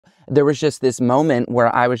there was just this moment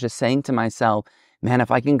where I was just saying to myself, man,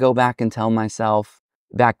 if I can go back and tell myself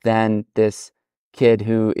back then, this kid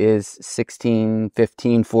who is 16,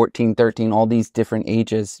 15, 14, 13, all these different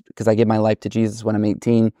ages, because I gave my life to Jesus when I'm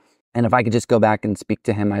 18. And if I could just go back and speak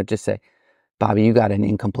to him, I'd just say, Bobby, you got an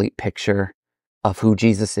incomplete picture of who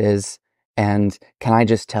Jesus is. And can I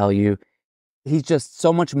just tell you, he's just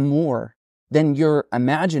so much more than you're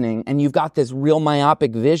imagining. And you've got this real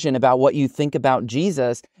myopic vision about what you think about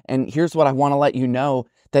Jesus. And here's what I want to let you know,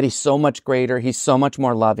 that he's so much greater. He's so much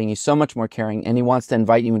more loving. He's so much more caring. And he wants to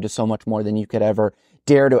invite you into so much more than you could ever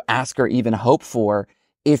dare to ask or even hope for,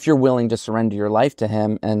 if you're willing to surrender your life to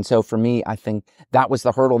him. And so for me, I think that was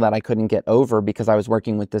the hurdle that I couldn't get over, because I was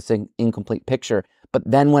working with this incomplete picture. But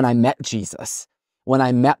then when I met Jesus, when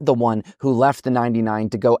I met the one who left the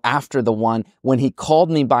 99 to go after the one, when he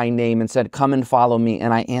called me by name and said, come and follow me,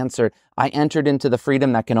 and I answered, I entered into the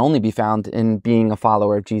freedom that can only be found in being a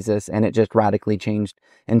follower of Jesus. And it just radically changed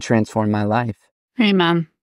and transformed my life. Amen.